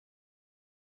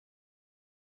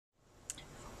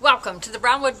Welcome to the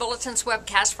Brownwood Bulletin's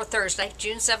webcast for Thursday,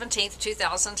 June 17th,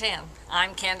 2010.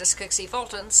 I'm Candace Cooksey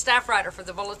Fulton, staff writer for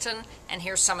the Bulletin, and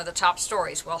here's some of the top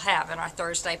stories we'll have in our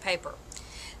Thursday paper.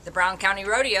 The Brown County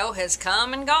Rodeo has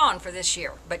come and gone for this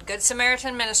year, but Good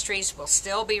Samaritan Ministries will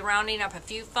still be rounding up a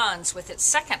few funds with its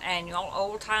second annual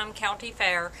Old Time County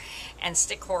Fair and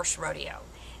Stick Horse Rodeo.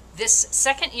 This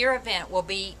second-year event will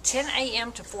be 10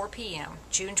 a.m. to 4 p.m.,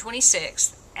 June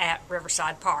 26th, at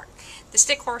Riverside Park. The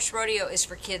Stick Horse Rodeo is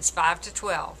for kids 5 to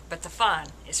 12, but the fun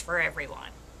is for everyone.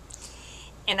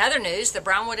 In other news, the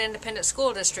Brownwood Independent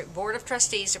School District Board of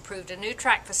Trustees approved a new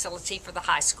track facility for the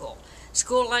high school.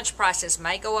 School lunch prices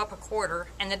may go up a quarter,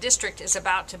 and the district is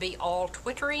about to be all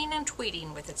twittering and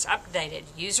tweeting with its updated,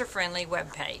 user-friendly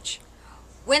webpage.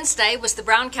 Wednesday was the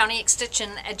Brown County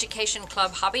Extension Education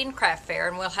Club Hobby and Craft Fair,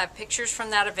 and we'll have pictures from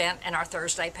that event in our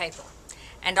Thursday paper.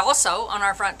 And also, on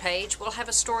our front page, we'll have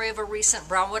a story of a recent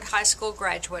Brownwood High School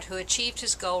graduate who achieved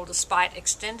his goal despite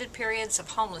extended periods of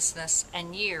homelessness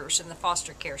and years in the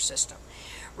foster care system.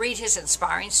 Read his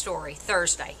inspiring story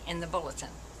Thursday in the Bulletin.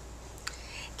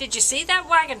 Did you see that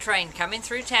wagon train coming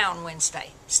through town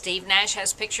Wednesday? Steve Nash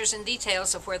has pictures and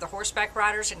details of where the horseback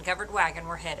riders and covered wagon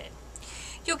were headed.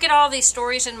 You'll get all these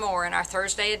stories and more in our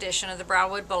Thursday edition of the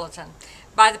Brownwood Bulletin.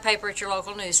 Buy the paper at your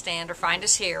local newsstand or find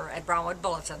us here at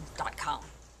brownwoodbulletin.com.